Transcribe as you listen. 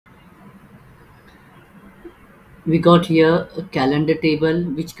We got here a calendar table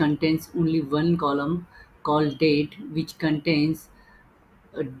which contains only one column called date, which contains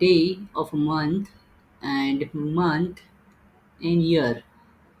a day of a month and month and year.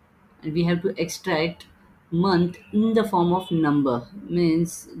 And we have to extract month in the form of number.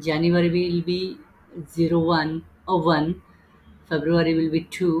 Means January will be 01 or 1, February will be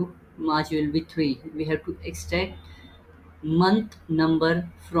 2, March will be 3. We have to extract month number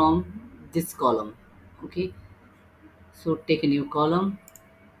from this column. Okay, so take a new column,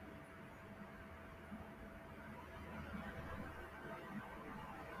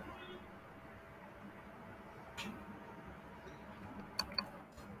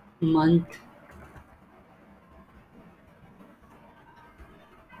 month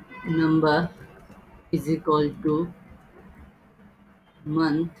number is equal to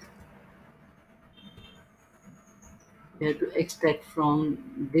month. We have to extract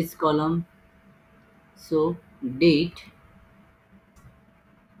from this column. So date,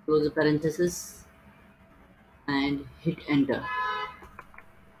 close the parenthesis and hit enter.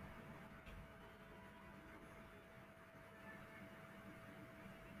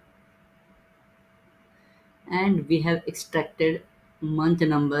 And we have extracted month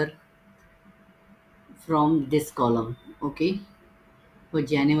number from this column. Okay, for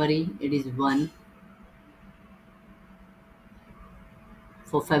January it is 1,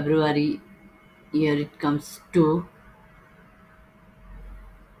 for February here it comes 2,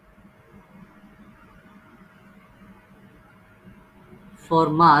 for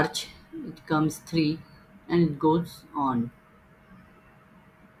March it comes 3, and it goes on.